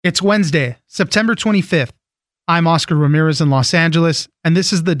It's Wednesday, September 25th. I'm Oscar Ramirez in Los Angeles, and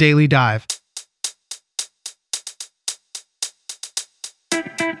this is the Daily Dive.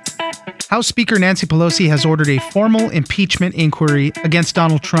 House Speaker Nancy Pelosi has ordered a formal impeachment inquiry against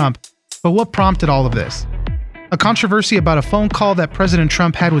Donald Trump. But what prompted all of this? A controversy about a phone call that President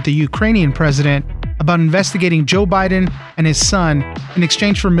Trump had with the Ukrainian president about investigating Joe Biden and his son in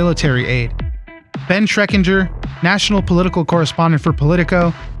exchange for military aid. Ben Schreckinger, national political correspondent for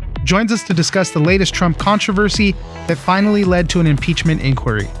Politico, joins us to discuss the latest Trump controversy that finally led to an impeachment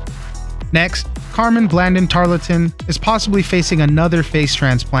inquiry. Next, Carmen Blandon Tarleton is possibly facing another face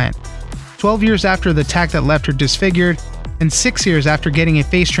transplant. 12 years after the attack that left her disfigured, and 6 years after getting a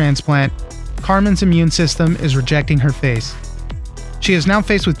face transplant, Carmen's immune system is rejecting her face. She is now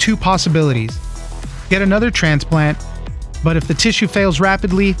faced with two possibilities: get another transplant, but if the tissue fails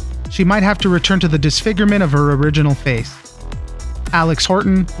rapidly, she might have to return to the disfigurement of her original face. Alex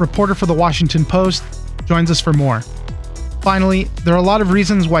Horton, reporter for The Washington Post, joins us for more. Finally, there are a lot of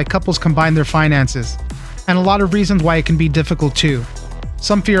reasons why couples combine their finances, and a lot of reasons why it can be difficult too.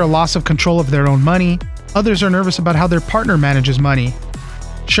 Some fear a loss of control of their own money, others are nervous about how their partner manages money.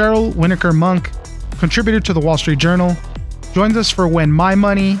 Cheryl Winokur Monk, contributor to the Wall Street Journal, joins us for when my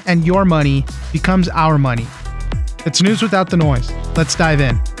money and your money becomes our money. It's news without the noise. Let's dive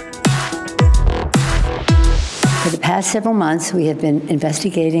in. For the past several months, we have been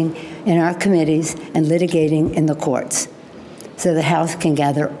investigating in our committees and litigating in the courts, so the House can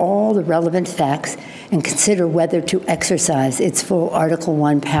gather all the relevant facts and consider whether to exercise its full Article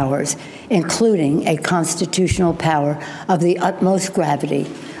I powers, including a constitutional power of the utmost gravity,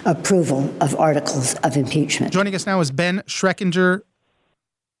 approval of articles of impeachment. Joining us now is Ben Schreckinger,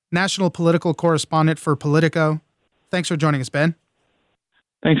 national political correspondent for Politico. Thanks for joining us, Ben.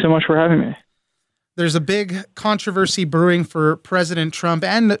 Thanks so much for having me. There's a big controversy brewing for President Trump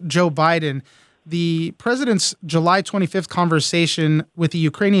and Joe Biden. The president's July 25th conversation with the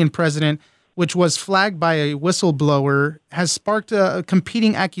Ukrainian president, which was flagged by a whistleblower, has sparked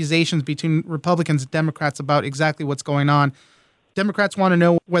competing accusations between Republicans and Democrats about exactly what's going on. Democrats want to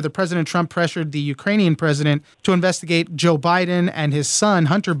know whether President Trump pressured the Ukrainian president to investigate Joe Biden and his son,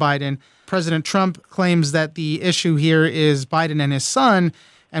 Hunter Biden. President Trump claims that the issue here is Biden and his son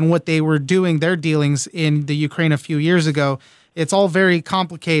and what they were doing, their dealings in the Ukraine a few years ago. It's all very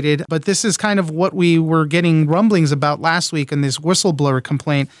complicated, but this is kind of what we were getting rumblings about last week in this whistleblower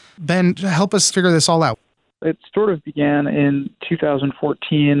complaint. Ben, help us figure this all out. It sort of began in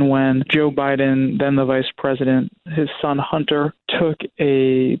 2014 when Joe Biden, then the vice president, his son Hunter, took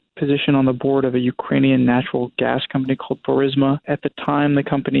a position on the board of a Ukrainian natural gas company called Burisma. At the time, the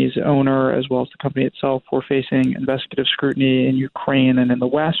company's owner, as well as the company itself, were facing investigative scrutiny in Ukraine and in the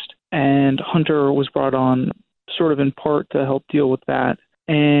West. And Hunter was brought on sort of in part to help deal with that.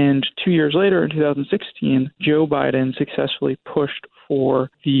 And 2 years later, in 2016, Joe Biden successfully pushed for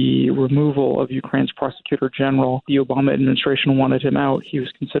the removal of Ukraine's prosecutor general. The Obama administration wanted him out. He was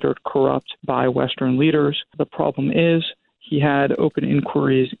considered corrupt by Western leaders. The problem is he had open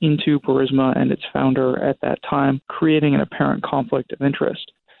inquiries into Burisma and its founder at that time, creating an apparent conflict of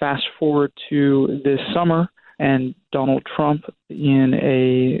interest. Fast forward to this summer, and Donald Trump, in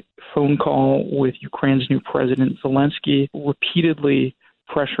a phone call with Ukraine's new president, Zelensky, repeatedly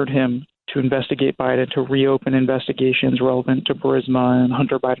pressured him to investigate Biden, to reopen investigations relevant to Burisma and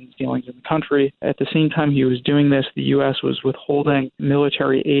Hunter Biden's dealings in the country. At the same time he was doing this, the U.S. was withholding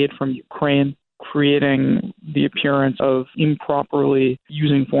military aid from Ukraine, creating the appearance of improperly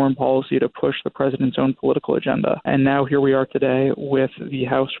using foreign policy to push the president's own political agenda. And now here we are today with the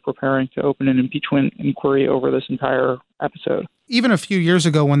House preparing to open an impeachment inquiry over this entire episode. Even a few years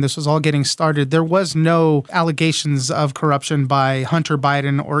ago when this was all getting started, there was no allegations of corruption by Hunter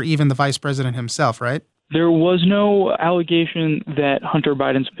Biden or even the vice president himself, right? There was no allegation that Hunter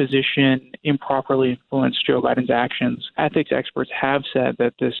Biden's position improperly influenced Joe Biden's actions. Ethics experts have said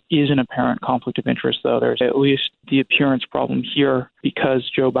that this is an apparent conflict of interest, though. There's at least the appearance problem here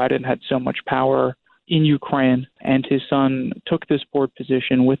because Joe Biden had so much power in Ukraine, and his son took this board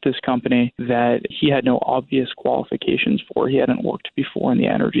position with this company that he had no obvious qualifications for. He hadn't worked before in the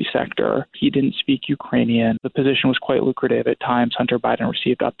energy sector. He didn't speak Ukrainian. The position was quite lucrative. At times, Hunter Biden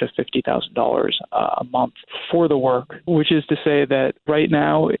received up to $50,000 a month for the work, which is to say that right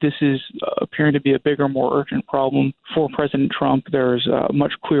now, this is appearing to be a bigger, more urgent problem for President Trump. There's a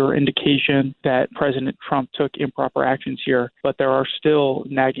much clearer indication that President Trump took improper actions here, but there are still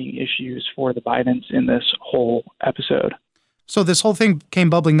nagging issues for the Bidens in this whole episode. So this whole thing came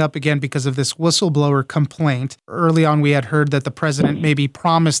bubbling up again because of this whistleblower complaint. Early on, we had heard that the president maybe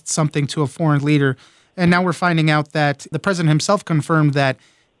promised something to a foreign leader. And now we're finding out that the president himself confirmed that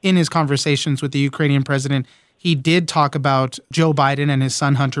in his conversations with the Ukrainian president, he did talk about Joe Biden and his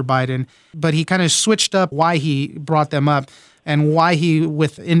son Hunter Biden, but he kind of switched up why he brought them up and why he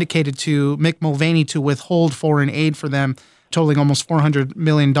indicated to Mick Mulvaney to withhold foreign aid for them, totaling almost $400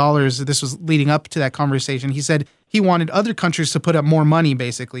 million. This was leading up to that conversation. He said he wanted other countries to put up more money,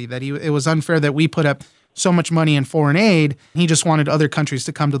 basically, that it was unfair that we put up so much money in foreign aid. He just wanted other countries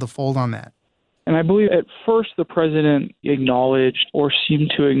to come to the fold on that. And I believe at first the president acknowledged or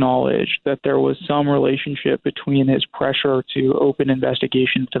seemed to acknowledge that there was some relationship between his pressure to open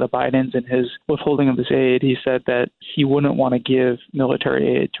investigation to the Bidens and his withholding of this aid. He said that he wouldn't want to give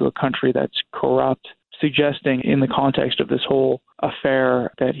military aid to a country that's corrupt, suggesting in the context of this whole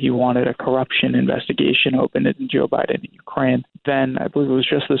affair that he wanted a corruption investigation opened in Joe Biden in Ukraine. Then I believe it was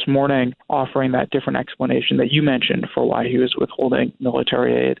just this morning offering that different explanation that you mentioned for why he was withholding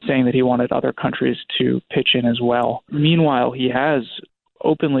military aid, saying that he wanted other countries to pitch in as well. Meanwhile, he has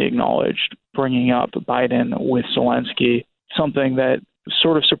openly acknowledged bringing up Biden with Zelensky, something that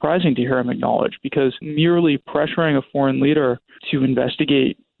sort of surprising to hear him acknowledge, because merely pressuring a foreign leader to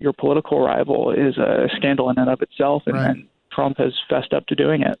investigate your political rival is a scandal in and of itself, and Trump has fessed up to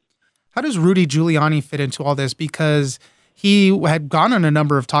doing it. How does Rudy Giuliani fit into all this? Because he had gone on a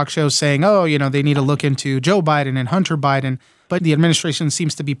number of talk shows saying, they need to look into Joe Biden and Hunter Biden, but the administration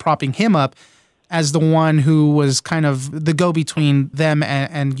seems to be propping him up as the one who was kind of the go-between them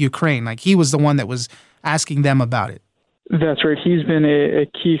and Ukraine. Like, he was the one that was asking them about it. That's right. He's been a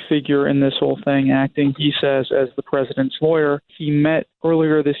key figure in this whole thing, acting, he says, as the president's lawyer. He met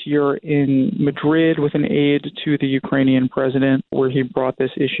earlier this year in Madrid with an aide to the Ukrainian president, where he brought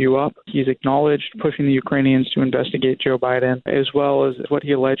this issue up. He's acknowledged pushing the Ukrainians to investigate Joe Biden, as well as what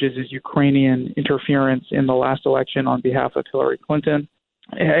he alleges is Ukrainian interference in the last election on behalf of Hillary Clinton.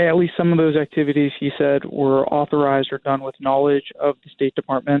 At least some of those activities, he said, were authorized or done with knowledge of the State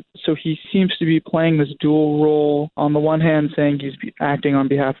Department. So he seems to be playing this dual role. On the one hand, saying he's acting on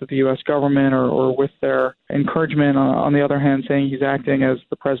behalf of the U.S. government or with their encouragement. On the other hand, saying he's acting as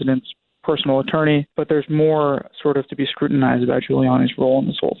the president's personal attorney. But there's more sort of to be scrutinized about Giuliani's role in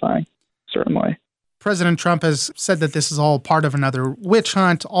this whole thing, certainly. President Trump has said that this is all part of another witch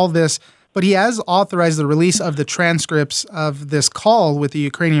hunt, all this. But he has authorized the release of the transcripts of this call with the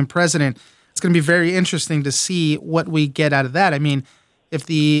Ukrainian president. It's going to be very interesting to see what we get out of that. I mean, if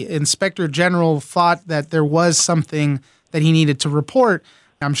the inspector general thought that there was something that he needed to report,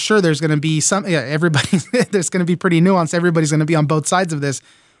 I'm sure there's going to be there's going to be pretty nuanced. Everybody's going to be on both sides of this,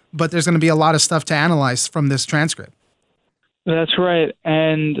 but there's going to be a lot of stuff to analyze from this transcript. That's right.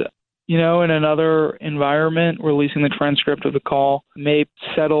 And in another environment, releasing the transcript of the call may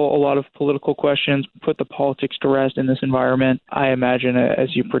settle a lot of political questions, put the politics to rest in this environment. I imagine,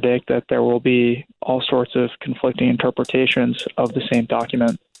 as you predict, that there will be all sorts of conflicting interpretations of the same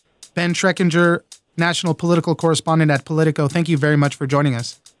document. Ben Treckinger, national political correspondent at Politico, thank you very much for joining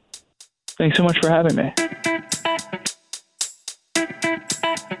us. Thanks so much for having me.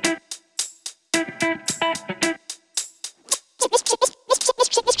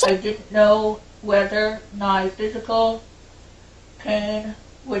 I didn't know whether my physical pain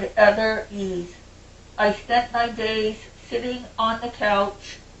would ever ease. I spent my days sitting on the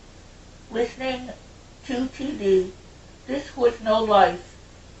couch, listening to TV. This was no life.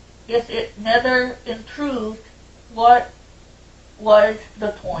 If it never improved, what was the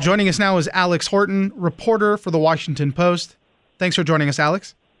point? Joining us now is Alex Horton, reporter for The Washington Post. Thanks for joining us,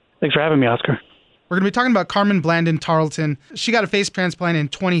 Alex. Thanks for having me, Oscar. We're going to be talking about Carmen Blandon Tarleton. She got a face transplant in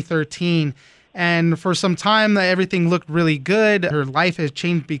 2013, and for some time, everything looked really good. Her life has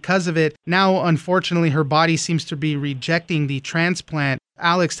changed because of it. Now, unfortunately, her body seems to be rejecting the transplant.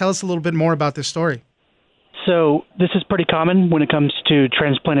 Alex, tell us a little bit more about this story. So this is pretty common when it comes to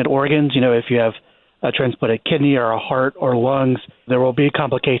transplanted organs. If you have a transplanted kidney or a heart or lungs, there will be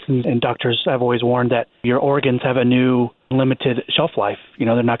complications, and doctors have always warned that your organs have a new limited shelf life.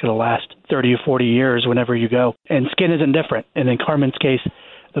 They're not going to last 30 or 40 years whenever you go. And skin isn't different. And in Carmen's case,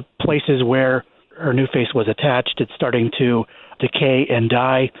 the places where her new face was attached, it's starting to decay and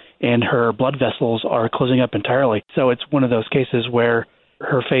die, and her blood vessels are closing up entirely. So it's one of those cases where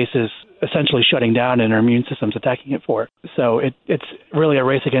her face is essentially shutting down and her immune system's attacking it for it. So it's really a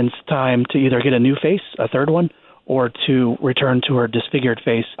race against time to either get a new face, a third one, or to return to her disfigured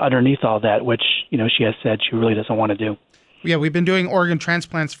face underneath all that, which, she has said she really doesn't want to do. Yeah, we've been doing organ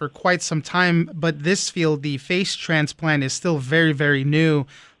transplants for quite some time, but this field, the face transplant, is still very, very new.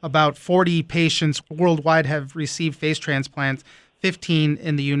 About 40 patients worldwide have received face transplants, 15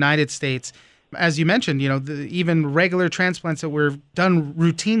 in the United States. As you mentioned, even regular transplants that were done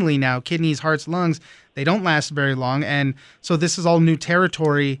routinely now, kidneys, hearts, lungs, they don't last very long. And so this is all new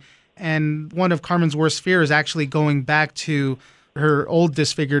territory. And one of Carmen's worst fears is actually going back to her old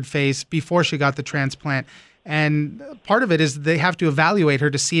disfigured face before she got the transplant. And part of it is they have to evaluate her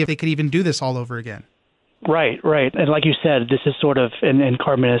to see if they could even do this all over again. Right. And like you said, this is sort of, and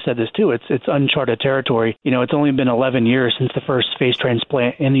Carmen has said this too, it's uncharted territory. It's only been 11 years since the first face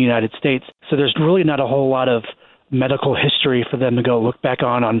transplant in the United States. So there's really not a whole lot of medical history for them to go look back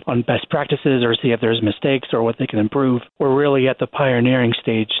on best practices or see if there's mistakes or what they can improve. We're really at the pioneering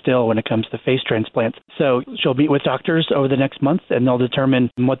stage still when it comes to face transplants. So she'll meet with doctors over the next month, and they'll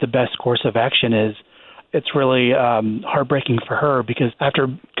determine what the best course of action is. It's really heartbreaking for her because after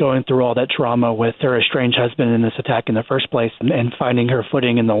going through all that trauma with her estranged husband in this attack in the first place and finding her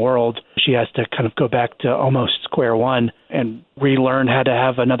footing in the world, she has to kind of go back to almost square one and relearn how to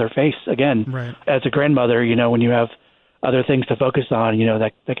have another face again. Right. As a grandmother, when you have other things to focus on,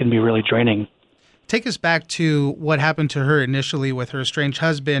 that can be really draining. Take us back to what happened to her initially with her estranged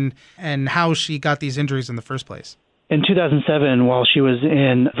husband and how she got these injuries in the first place. In 2007, while she was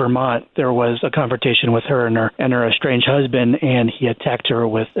in Vermont, there was a confrontation with her and her estranged husband, and he attacked her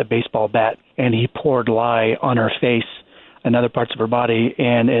with a baseball bat, and he poured lye on her face and other parts of her body,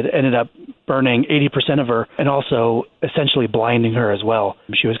 and it ended up burning 80% of her and also essentially blinding her as well.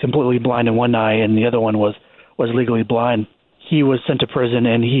 She was completely blind in one eye, and the other one was legally blind. He was sent to prison,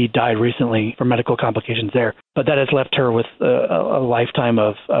 and he died recently from medical complications there. But that has left her with a lifetime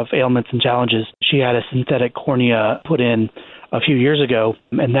of ailments and challenges. She had a synthetic cornea put in a few years ago,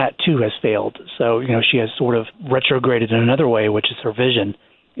 and that too has failed. So, she has sort of retrograded in another way, which is her vision.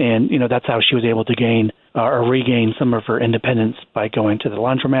 And, that's how she was able to gain or regain some of her independence by going to the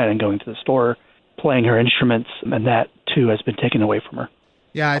laundromat and going to the store, playing her instruments, and that too has been taken away from her.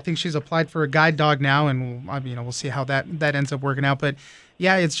 Yeah, I think she's applied for a guide dog now, and we'll see how that ends up working out. But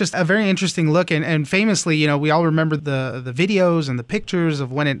yeah, it's just a very interesting look. And famously, we all remember the videos and the pictures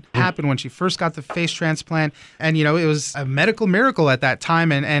of when it happened, when she first got the face transplant. And, it was a medical miracle at that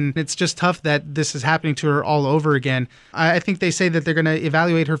time. And it's just tough that this is happening to her all over again. I think they say that they're going to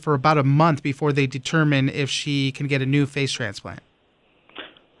evaluate her for about a month before they determine if she can get a new face transplant.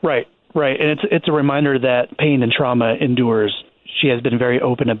 Right. And it's a reminder that pain and trauma endures. She has been very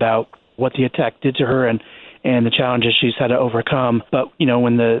open about what the attack did to her and the challenges she's had to overcome. But,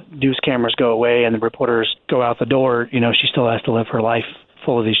 when the news cameras go away and the reporters go out the door, she still has to live her life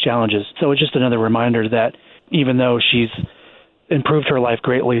full of these challenges. So it's just another reminder that even though she's improved her life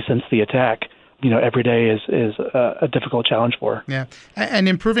greatly since the attack, every day is a difficult challenge for her. Yeah. And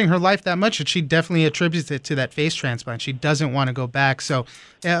improving her life that much, she definitely attributes it to that face transplant. She doesn't want to go back. So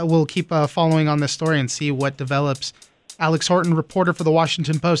we'll keep following on this story and see what develops. Alex Horton, reporter for The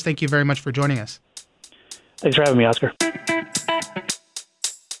Washington Post, thank you very much for joining us. Thanks for having me, Oscar.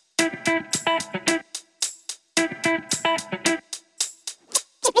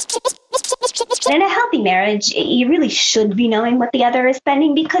 In a healthy marriage, you really should be knowing what the other is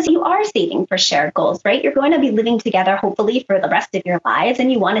spending because you are saving for shared goals, right? You're going to be living together, hopefully, for the rest of your lives,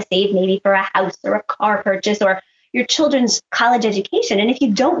 and you want to save maybe for a house or a car purchase or your children's college education. And if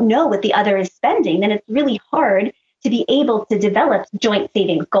you don't know what the other is spending, then it's really hard to be able to develop joint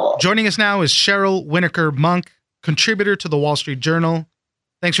savings goals. Joining us now is Cheryl Winokur-Monk, contributor to the Wall Street Journal.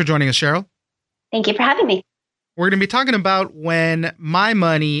 Thanks for joining us, Cheryl. Thank you for having me. We're going to be talking about when my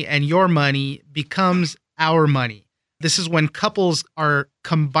money and your money becomes our money. This is when couples are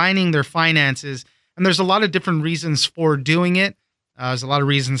combining their finances, and there's a lot of different reasons for doing it. There's a lot of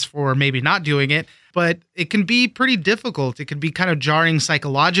reasons for maybe not doing it, but it can be pretty difficult. It can be kind of jarring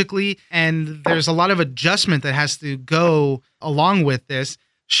psychologically, and there's a lot of adjustment that has to go along with this.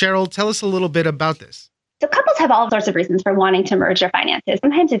 Cheryl, tell us a little bit about this. So couples have all sorts of reasons for wanting to merge their finances.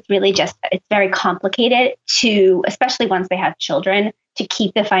 Sometimes it's really just, it's very complicated to, especially once they have children, to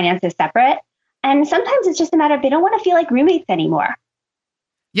keep the finances separate. And sometimes it's just a matter of they don't want to feel like roommates anymore.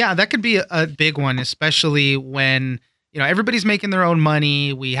 Yeah, that could be a big one, especially when everybody's making their own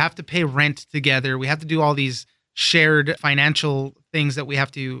money. We have to pay rent together. We have to do all these shared financial things that we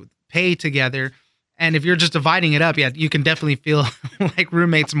have to pay together. And if you're just dividing it up, yeah, you can definitely feel like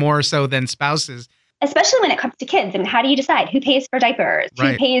roommates more so than spouses. Especially when it comes to kids. And how do you decide who pays for diapers,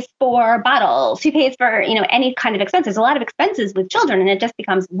 Right. who pays for bottles, who pays for, any kind of expenses? A lot of expenses with children, and it just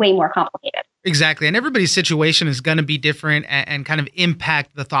becomes way more complicated. Exactly. And everybody's situation is going to be different and kind of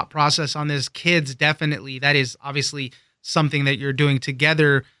impact the thought process on this. Kids, definitely. That is obviously something that you're doing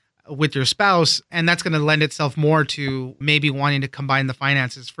together with your spouse, and that's going to lend itself more to maybe wanting to combine the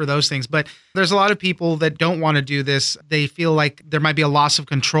finances for those things. But there's a lot of people that don't want to do this. They feel like there might be a loss of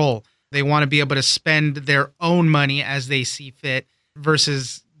control. They want to be able to spend their own money as they see fit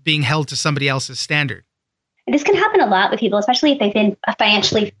versus being held to somebody else's standard. This can happen a lot with people, especially if they've been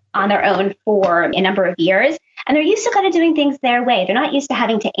financially on their own for a number of years, and they're used to kind of doing things their way. They're not used to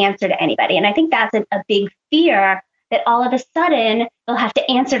having to answer to anybody. And I think that's a big fear, that all of a sudden they'll have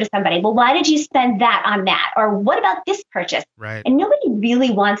to answer to somebody. Well, why did you spend that on that? Or what about this purchase? Right. And nobody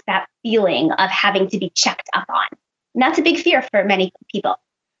really wants that feeling of having to be checked up on. And that's a big fear for many people.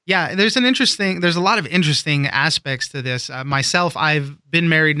 Yeah, there's a lot of interesting aspects to this. Myself, I've been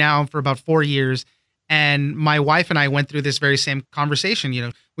married now for about 4 years, and my wife and I went through this very same conversation.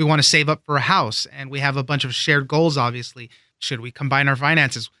 We want to save up for a house, and we have a bunch of shared goals, obviously. Should we combine our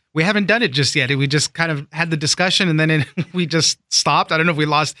finances? We haven't done it just yet. We just kind of had the discussion, and then we just stopped. I don't know if we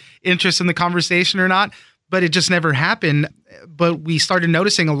lost interest in the conversation or not, but it just never happened. But we started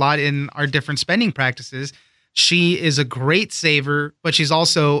noticing a lot in our different spending practices. She is a great saver, but she's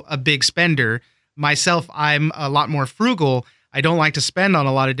also a big spender. Myself, I'm a lot more frugal. I don't like to spend on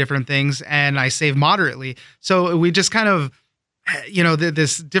a lot of different things, and I save moderately. So we just kind of,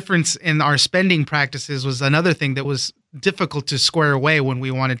 this difference in our spending practices was another thing that was difficult to square away when we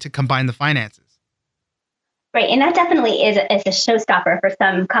wanted to combine the finances. Right. And that definitely is a showstopper for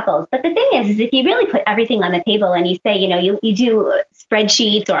some couples. But the thing is if you really put everything on the table and you say, you do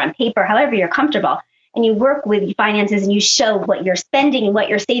spreadsheets or on paper, however you're comfortable, and you work with your finances and you show what you're spending and what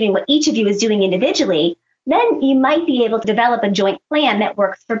you're saving, what each of you is doing individually, then you might be able to develop a joint plan that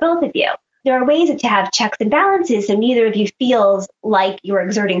works for both of you. There are ways to have checks and balances so neither of you feels like you're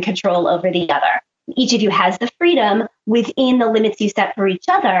exerting control over the other. Each of you has the freedom within the limits you set for each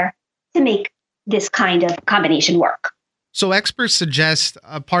other to make this kind of combination work. So experts suggest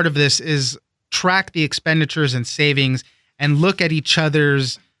a part of this is track the expenditures and savings and look at each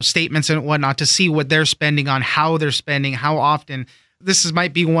other's statements and whatnot to see what they're spending on, how they're spending, how often.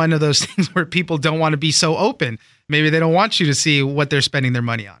 Might be one of those things where people don't want to be so open. Maybe they don't want you to see what they're spending their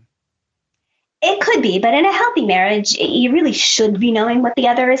money on. It could be, but in a healthy marriage, you really should be knowing what the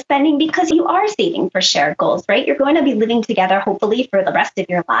other is spending because you are saving for shared goals, right? You're going to be living together, hopefully, for the rest of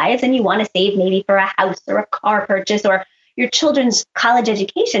your lives, and you want to save maybe for a house or a car purchase or your children's college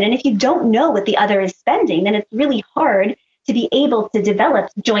education. And if you don't know what the other is spending, then it's really hard to be able to develop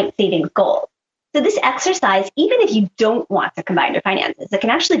joint savings goals. So this exercise, even if you don't want to combine your finances, it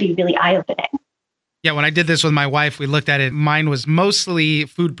can actually be really eye-opening. Yeah, when I did this with my wife, we looked at it. Mine was mostly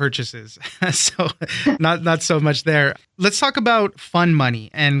food purchases, so not so much there. Let's talk about fun money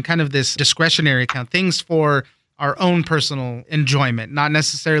and kind of this discretionary account, things for our own personal enjoyment, not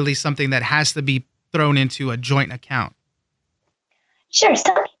necessarily something that has to be thrown into a joint account. Sure.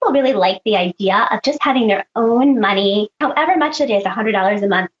 Some people really like the idea of just having their own money, however much it is, $100 a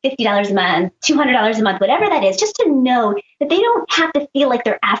month, $50 a month, $200 a month, whatever that is, just to know that they don't have to feel like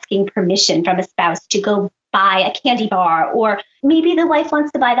they're asking permission from a spouse to go buy a candy bar, or maybe the wife wants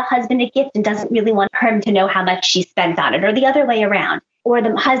to buy the husband a gift and doesn't really want him to know how much she spends on it, or the other way around. Or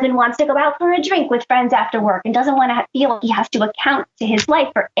the husband wants to go out for a drink with friends after work and doesn't want to feel like he has to account to his wife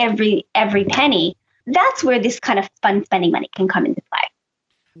for every penny. That's where this kind of fun spending money can come into play.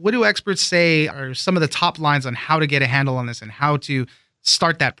 What do experts say are some of the top lines on how to get a handle on this and how to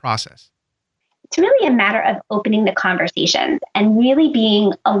start that process? It's really a matter of opening the conversations and really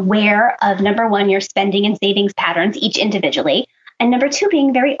being aware of, number one, your spending and savings patterns, each individually. And number two,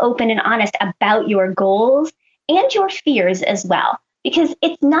 being very open and honest about your goals and your fears as well. Because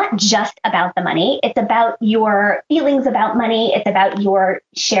it's not just about the money. It's about your feelings about money. It's about your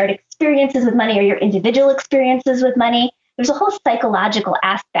shared experiences with money or your individual experiences with money. There's a whole psychological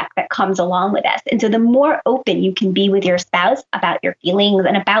aspect that comes along with this. And so the more open you can be with your spouse about your feelings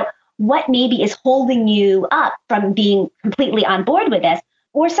and about what maybe is holding you up from being completely on board with this,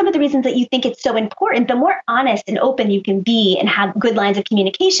 or some of the reasons that you think it's so important, the more honest and open you can be and have good lines of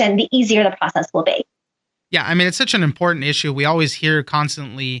communication, the easier the process will be. Yeah, I mean, it's such an important issue. We always hear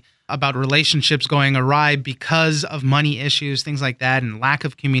constantly about relationships going awry because of money issues, things like that, and lack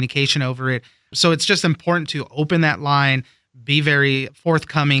of communication over it. So it's just important to open that line, be very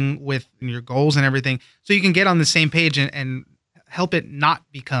forthcoming with your goals and everything, so you can get on the same page and help it not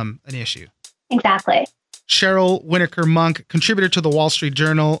become an issue. Exactly. Cheryl Winokur-Monk, contributor to the Wall Street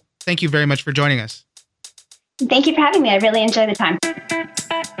Journal, thank you very much for joining us. Thank you for having me. I really enjoyed the time.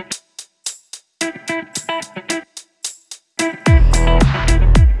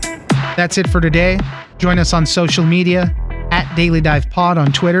 That's it for today. Join us on social media at Daily Dive Pod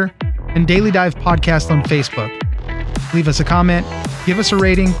on Twitter and Daily Dive Podcast on Facebook. Leave us a comment, give us a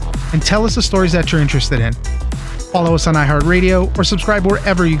rating, and tell us the stories that you're interested in. Follow us on iHeartRadio or subscribe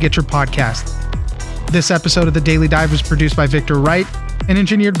wherever you get your podcast. This episode of The Daily Dive was produced by Victor Wright and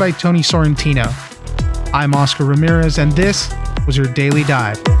engineered by Tony Sorrentino. I'm Oscar Ramirez, and this was your Daily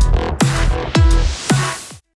Dive.